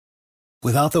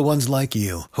Without the ones like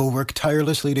you, who work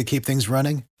tirelessly to keep things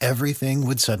running, everything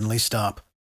would suddenly stop.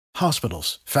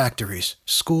 Hospitals, factories,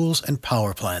 schools, and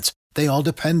power plants, they all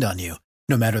depend on you.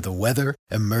 No matter the weather,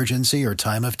 emergency, or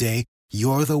time of day,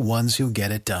 you're the ones who get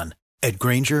it done. At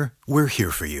Grainger, we're here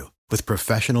for you with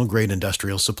professional-grade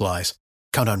industrial supplies.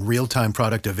 Count on real-time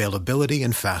product availability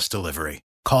and fast delivery.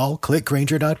 Call, click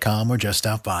Grainger.com, or just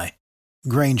stop by.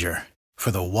 Grainger, for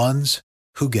the ones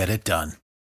who get it done.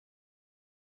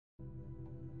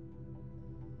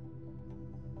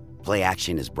 Play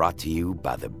Action is brought to you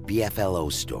by the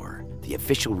BFLO Store, the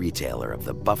official retailer of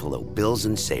the Buffalo Bills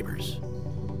and Sabres.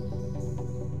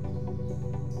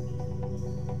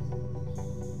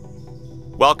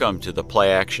 Welcome to the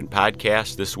Play Action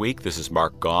Podcast this week. This is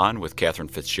Mark Gaughan with Catherine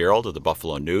Fitzgerald of the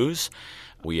Buffalo News.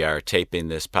 We are taping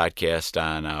this podcast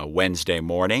on Wednesday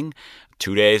morning,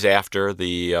 2 days after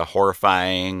the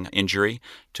horrifying injury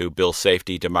to Bills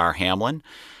safety Damar Hamlin.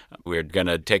 We're going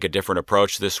to take a different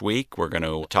approach this week. We're going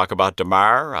to talk about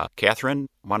Damar. Catherine,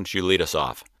 why don't you lead us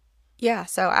off? Yeah,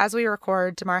 so as we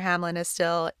record, Damar Hamlin is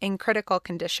still in critical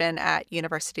condition at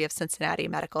University of Cincinnati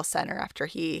Medical Center after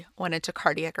he went into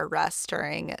cardiac arrest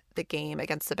during the game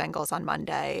against the Bengals on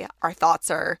Monday. Our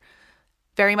thoughts are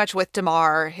very much with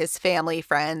Damar, his family,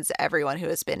 friends, everyone who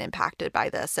has been impacted by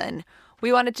this. And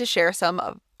we wanted to share some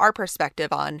of our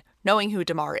perspective on knowing who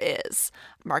Damar is.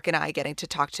 Mark and I, getting to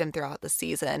talk to him throughout the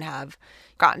season, have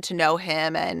gotten to know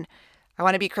him. And I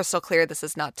want to be crystal clear, this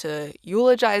is not to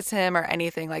eulogize him or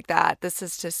anything like that. This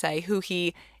is to say who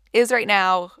he is right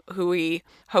now, who we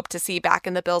hope to see back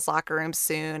in the Bills locker room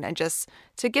soon, and just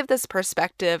to give this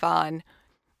perspective on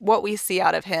what we see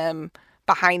out of him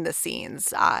behind the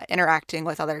scenes, interacting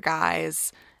with other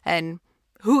guys, and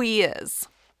who he is,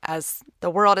 as the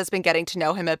world has been getting to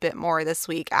know him a bit more this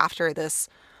week after this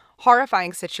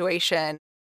horrifying situation.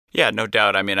 Yeah, no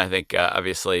doubt. I mean, I think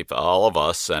obviously all of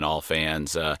us and all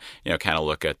fans, kind of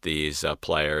look at these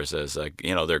players as,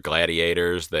 they're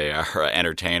gladiators. They are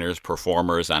entertainers,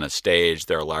 performers on a stage.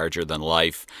 They're larger than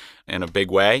life in a big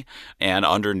way. And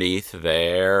underneath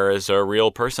there is a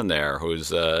real person there who's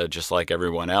just like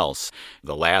everyone else.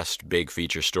 The last big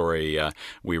feature story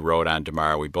we wrote on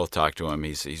Damar, we both talked to him.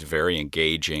 He's a very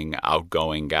engaging,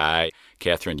 outgoing guy.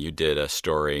 Catherine, you did a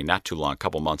story not too long, a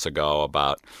couple months ago,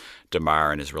 about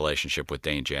Damar and his relationship with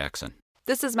Dane Jackson.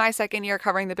 This is my second year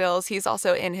covering the Bills. He's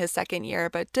also in his second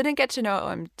year, but didn't get to know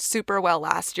him super well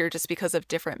last year just because of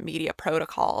different media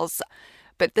protocols.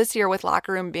 But this year, with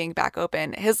locker room being back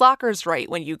open, his locker's right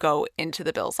when you go into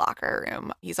the Bills locker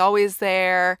room. He's always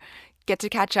there. Get to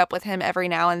catch up with him every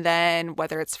now and then,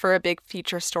 whether it's for a big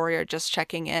feature story or just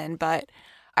checking in. But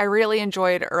I really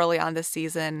enjoyed early on this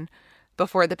season,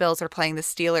 before the Bills are playing the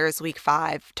Steelers week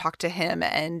 5, talked to him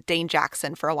and Dane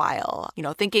Jackson for a while.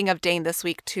 Thinking of Dane this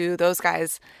week too, those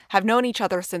guys have known each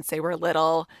other since they were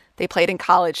little. They played in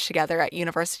college together at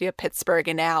University of Pittsburgh,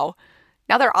 and now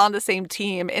they're on the same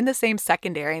team in the same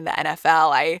secondary in the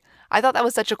NFL. I thought that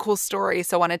was such a cool story,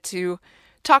 so wanted to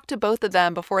talk to both of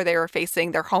them before they were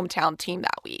facing their hometown team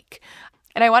that week.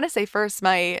 And I want to say first,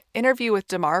 my interview with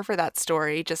Damar for that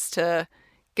story, just to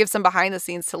give some behind the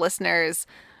scenes to listeners,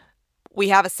 we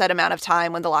have a set amount of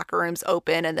time when the locker room's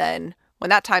open, and then when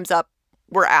that time's up,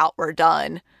 we're out, we're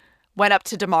done. Went up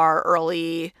to Damar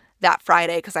early that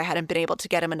Friday because I hadn't been able to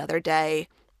get him another day.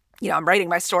 I'm writing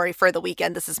my story for the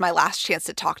weekend. This is my last chance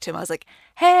to talk to him. I was like,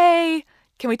 hey,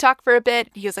 can we talk for a bit?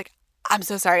 He was like, I'm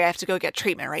so sorry, I have to go get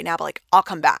treatment right now, but I'll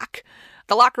come back.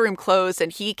 The locker room closed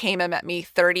and he came and met me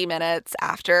 30 minutes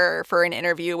after for an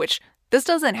interview, which this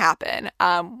doesn't happen.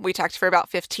 We talked for about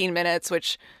 15 minutes,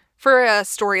 which for a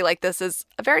story like this is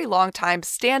a very long time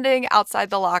standing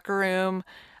outside the locker room.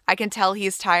 I can tell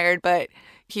he's tired, but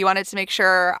he wanted to make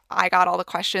sure I got all the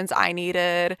questions I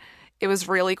needed. It was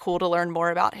really cool to learn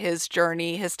more about his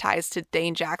journey, his ties to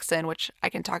Dane Jackson, which I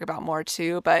can talk about more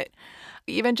too. But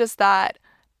even just that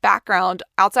background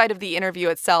outside of the interview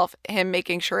itself, him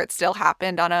making sure it still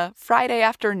happened on a Friday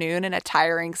afternoon in a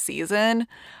tiring season,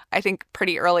 I think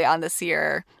pretty early on this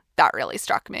year, that really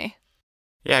struck me.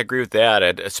 Yeah, I agree with that.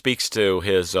 It speaks to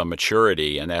his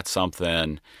maturity, and that's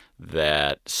something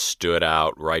that stood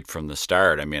out right from the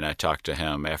start. I mean, I talked to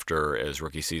him after his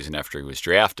rookie season after he was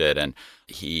drafted, and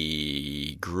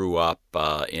he grew up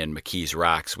in McKees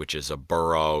Rocks, which is a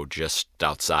borough just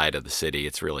outside of the city.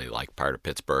 It's really like part of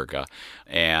Pittsburgh.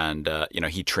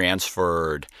 He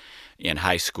transferred in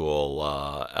high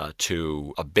school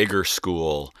to a bigger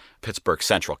school, Pittsburgh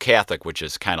Central Catholic, which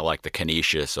is kind of like the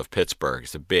Canisius of Pittsburgh.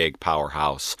 It's a big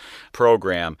powerhouse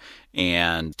program,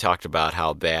 and talked about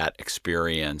how that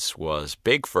experience was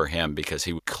big for him because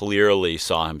he clearly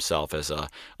saw himself as a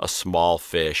small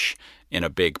fish in a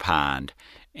big pond.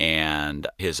 And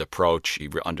his approach, he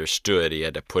understood he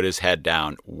had to put his head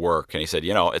down, work. And he said,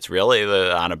 it's really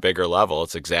on a bigger level.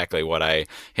 It's exactly what I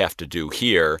have to do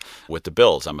here with the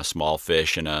Bills. I'm a small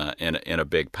fish in a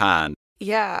big pond.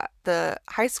 Yeah, the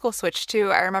high school switch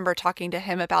too. I remember talking to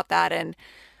him about that, and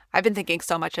I've been thinking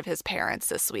so much of his parents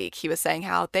this week. He was saying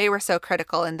how they were so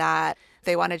critical in that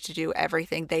they wanted to do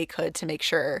everything they could to make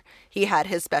sure he had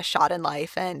his best shot in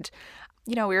life. And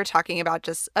we were talking about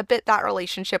just a bit that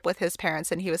relationship with his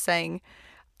parents, and he was saying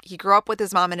he grew up with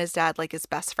his mom and his dad like his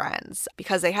best friends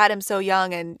because they had him so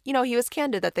young. And, he was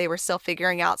candid that they were still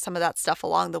figuring out some of that stuff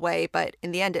along the way, but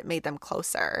in the end, it made them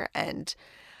closer. And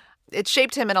it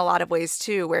shaped him in a lot of ways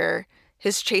too, where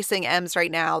his chasing M's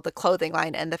right now, the clothing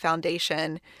line and the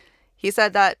foundation, he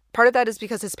said that part of that is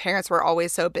because his parents were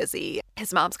always so busy.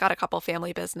 His mom's got a couple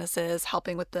family businesses,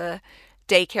 helping with the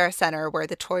daycare center where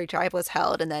the toy drive was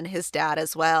held, and then his dad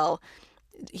as well.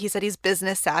 He said he's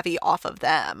business savvy off of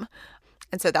them.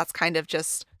 And so that's kind of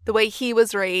just the way he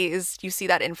was raised. You see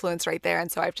that influence right there. And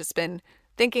so I've just been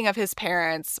thinking of his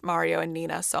parents, Mario and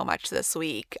Nina, so much this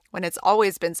week, when it's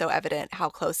always been so evident how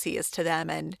close he is to them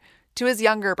and to his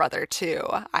younger brother too.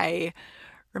 I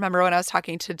remember when I was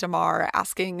talking to Damar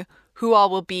asking who all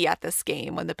will be at this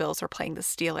game when the Bills were playing the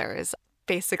Steelers.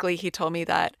 Basically, he told me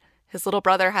that his little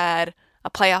brother had a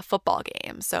playoff football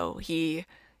game. So he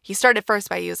started first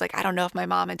by, he was like, I don't know if my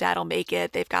mom and dad will make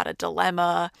it. They've got a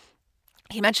dilemma.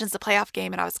 He mentions the playoff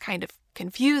game, and I was kind of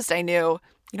confused. I knew,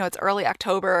 it's early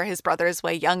October. His brother's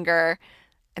way younger.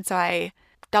 And so I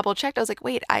double checked. I was like,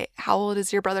 wait, how old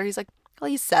is your brother? He's like, well,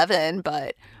 he's 7,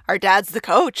 but our dad's the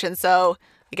coach. And so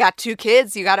you got 2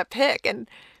 kids, you got to pick. And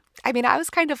I mean, I was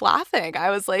kind of laughing. I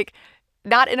was like,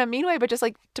 not in a mean way, but just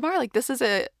like, Damar, like, this is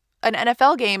an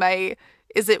NFL game.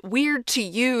 Is it weird to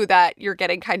you that you're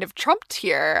getting kind of trumped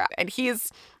here? And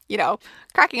he's,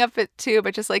 cracking up it too,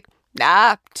 but just like,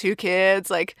 nah, 2 kids,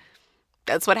 like,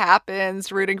 that's what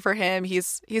happens, rooting for him.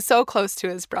 He's so close to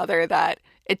his brother that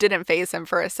it didn't faze him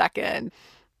for a second.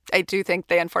 I do think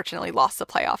they unfortunately lost the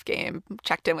playoff game.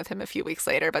 Checked in with him a few weeks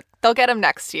later, but they'll get him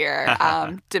next year,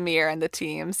 Damir and the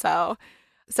team. So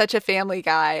such a family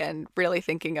guy, and really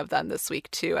thinking of them this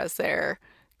week too as they're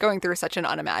going through such an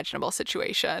unimaginable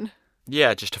situation.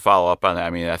 Yeah, just to follow up on that, I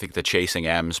mean, I think the Chasing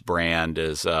M's brand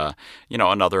is,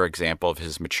 another example of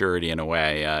his maturity in a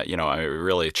way.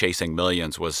 Really, Chasing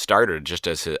Millions was started just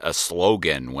as a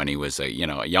slogan when he was,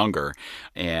 younger.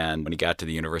 And when he got to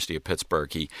the University of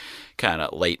Pittsburgh, he kind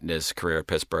of late in his career at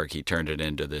Pittsburgh, he turned it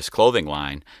into this clothing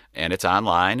line. And it's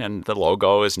online, and the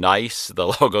logo is nice. The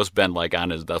logo's been like on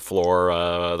the floor,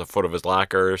 the foot of his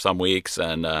locker some weeks.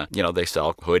 And, they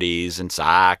sell hoodies and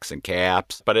socks and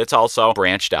caps. But it's also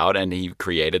branched out, and he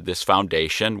created this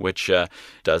foundation, which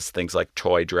does things like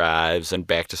toy drives and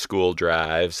back-to-school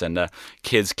drives and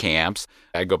kids' camps.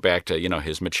 I go back to,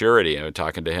 his maturity. I was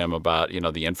talking to him about,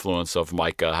 the influence of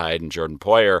Micah Hyde and Jordan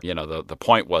Poyer. The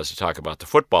point was to talk about the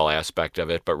football aspect of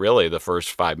it, but really the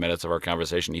first 5 minutes of our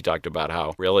conversation, he talked about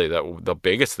how really the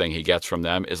biggest thing he gets from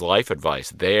them is life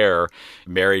advice. They're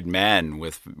married men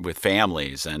with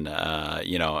families, and,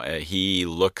 he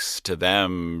looks to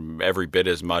them every bit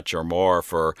as much or more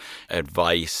for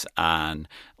advice on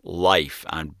life,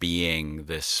 on being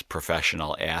this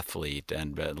professional athlete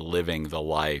and living the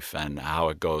life and how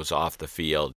it goes off the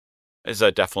field. Is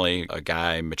definitely a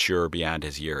guy mature beyond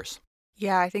his years.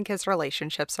 Yeah, I think his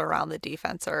relationships around the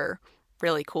defense are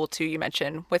really cool too. You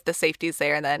mentioned with the safeties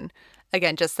there, and then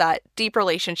again, just that deep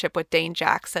relationship with Dane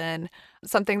Jackson.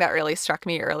 Something that really struck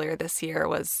me earlier this year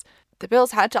was the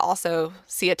Bills had to also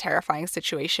see a terrifying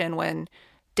situation when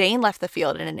Dane left the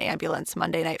field in an ambulance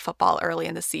Monday Night Football early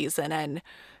in the season, and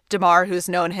Damar, who's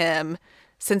known him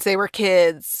since they were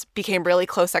kids, became really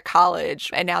close at college,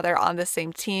 and now they're on the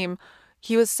same team.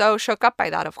 He was so shook up by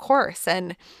that, of course,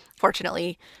 and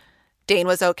fortunately, Dane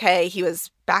was okay. He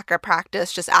was back at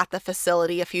practice, just at the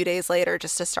facility a few days later,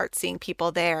 just to start seeing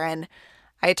people there. And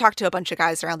I had talked to a bunch of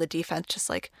guys around the defense, just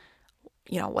like,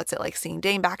 what's it like seeing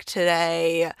Dane back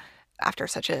today after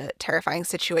such a terrifying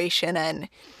situation? And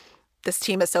this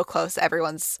team is so close.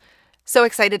 Everyone's so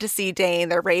excited to see Dane.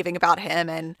 They're raving about him.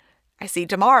 And I see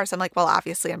Damar. So I'm like, well,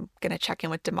 obviously I'm going to check in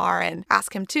with Damar and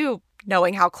ask him too,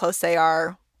 knowing how close they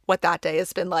are, what that day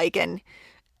has been like. And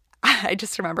I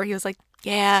just remember he was like,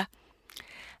 yeah,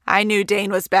 I knew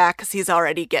Dane was back because he's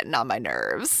already getting on my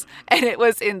nerves. And it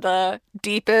was in the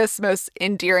deepest, most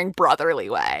endearing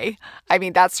brotherly way. I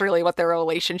mean, that's really what their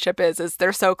relationship is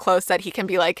they're so close that he can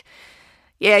be like,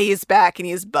 yeah, he's back and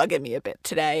he's bugging me a bit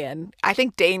today. And I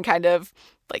think Dane kind of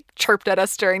like chirped at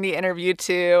us during the interview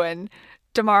too. And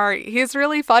Damar, he's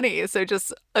really funny. So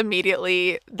just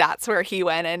immediately that's where he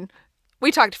went. And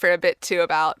We talked for a bit too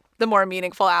about the more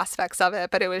meaningful aspects of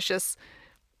it, but it was just,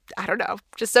 I don't know,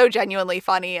 just so genuinely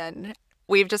funny. And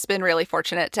we've just been really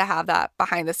fortunate to have that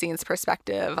behind the scenes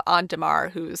perspective on Damar,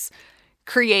 who's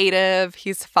creative,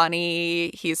 he's funny,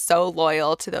 he's so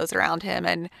loyal to those around him,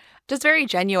 and just very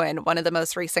genuine. One of the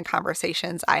most recent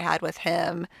conversations I had with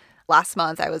him last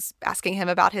month, I was asking him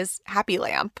about his happy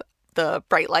lamp, the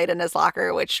bright light in his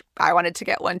locker, which I wanted to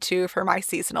get one too for my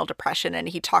seasonal depression. And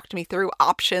he talked me through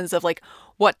options of like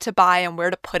what to buy and where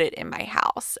to put it in my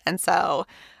house. And so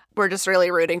we're just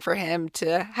really rooting for him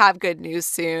to have good news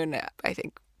soon. I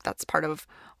think that's part of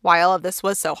why all of this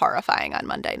was so horrifying on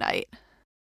Monday night.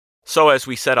 So as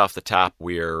we said off the top,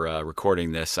 we're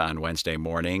recording this on Wednesday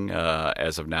morning.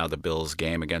 As of now, the Bills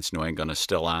game against New England is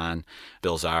still on.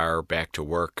 Bills are back to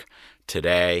work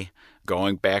today.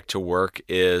 Going back to work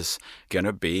is going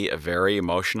to be a very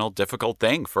emotional, difficult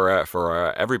thing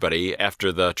for everybody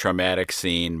after the traumatic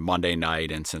scene Monday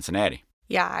night in Cincinnati.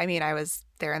 Yeah, I mean, I was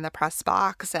there in the press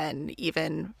box, and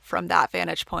even from that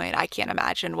vantage point, I can't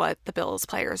imagine what the Bills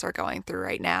players are going through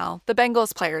right now. The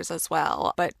Bengals players as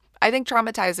well, but I think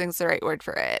traumatizing is the right word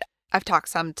for it. I've talked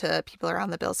some to people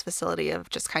around the Bills facility of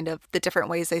just kind of the different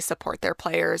ways they support their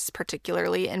players,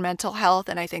 particularly in mental health.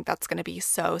 And I think that's going to be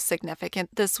so significant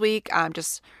this week.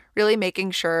 Just really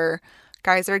making sure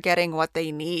guys are getting what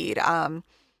they need.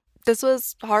 This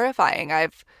was horrifying.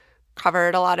 I've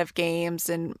covered a lot of games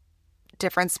and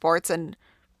different sports and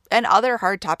other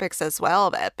hard topics as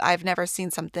well, but I've never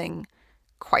seen something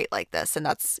quite like this. And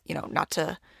that's, not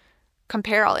to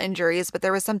compare all injuries, but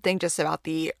there was something just about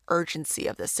the urgency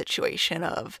of this situation,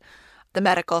 of the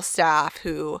medical staff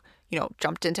who,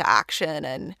 jumped into action,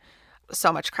 and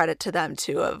so much credit to them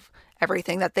too, of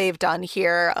everything that they've done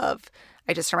here. I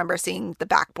just remember seeing the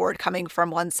backboard coming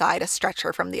from one side, a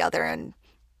stretcher from the other, and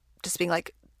just being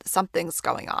like, something's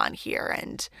going on here.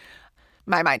 And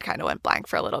my mind kind of went blank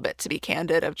for a little bit, to be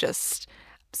candid, of just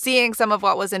seeing some of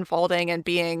what was unfolding and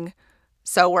being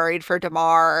so worried for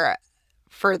Damar,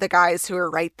 for the guys who were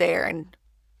right there, and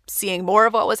seeing more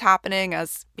of what was happening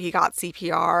as he got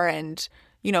CPR, and,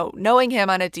 knowing him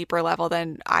on a deeper level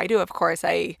than I do, of course.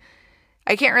 I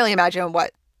can't really imagine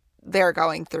what they're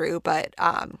going through, but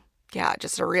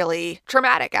just a really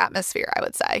traumatic atmosphere, I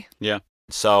would say. Yeah.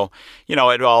 So,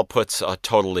 it all puts a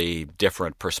totally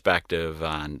different perspective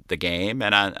on the game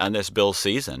and on this Bills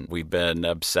season. We've been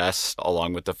obsessed,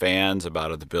 along with the fans,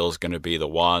 about if the Bills going to be the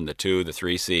 1, the 2, the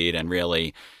 3 seed, and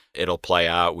really it'll play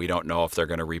out. We don't know if they're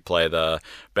going to replay the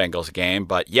Bengals game,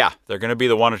 but yeah, they're going to be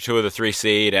the 1 or 2 of the 3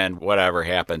 seed, and whatever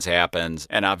happens, happens.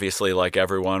 And obviously, like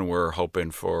everyone, we're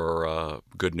hoping for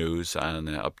good news and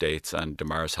updates on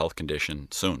Damar's health condition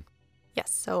soon.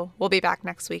 Yes, so we'll be back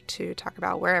next week to talk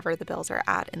about wherever the Bills are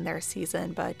at in their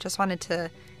season, but just wanted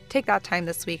to take that time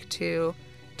this week to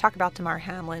talk about Damar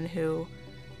Hamlin, who,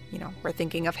 we're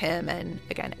thinking of him, and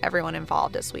again, everyone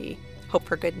involved, as we hope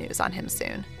for good news on him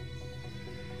soon.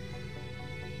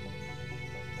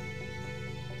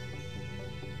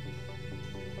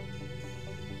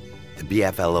 The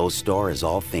BFLO store is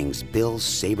all things Bills,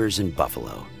 Sabres, and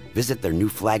Buffalo. Visit their new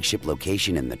flagship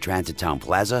location in the Transitown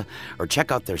Plaza, or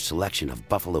check out their selection of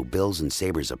Buffalo Bills and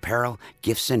Sabres apparel,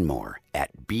 gifts, and more at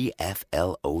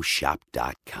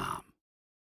bfloshop.com.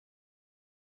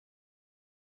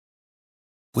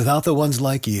 Without the ones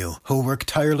like you, who work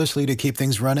tirelessly to keep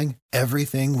things running,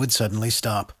 everything would suddenly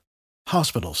stop.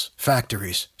 Hospitals,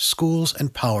 factories, schools,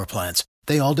 and power plants,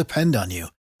 they all depend on you.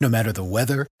 No matter the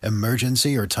weather,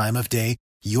 emergency, or time of day,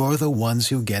 you're the ones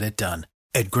who get it done.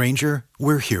 At Grainger,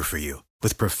 we're here for you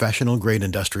with professional-grade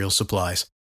industrial supplies.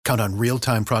 Count on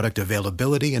real-time product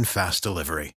availability and fast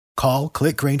delivery. Call,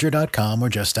 click Grainger.com, or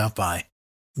just stop by.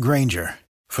 Grainger,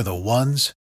 for the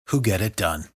ones who get it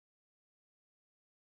done.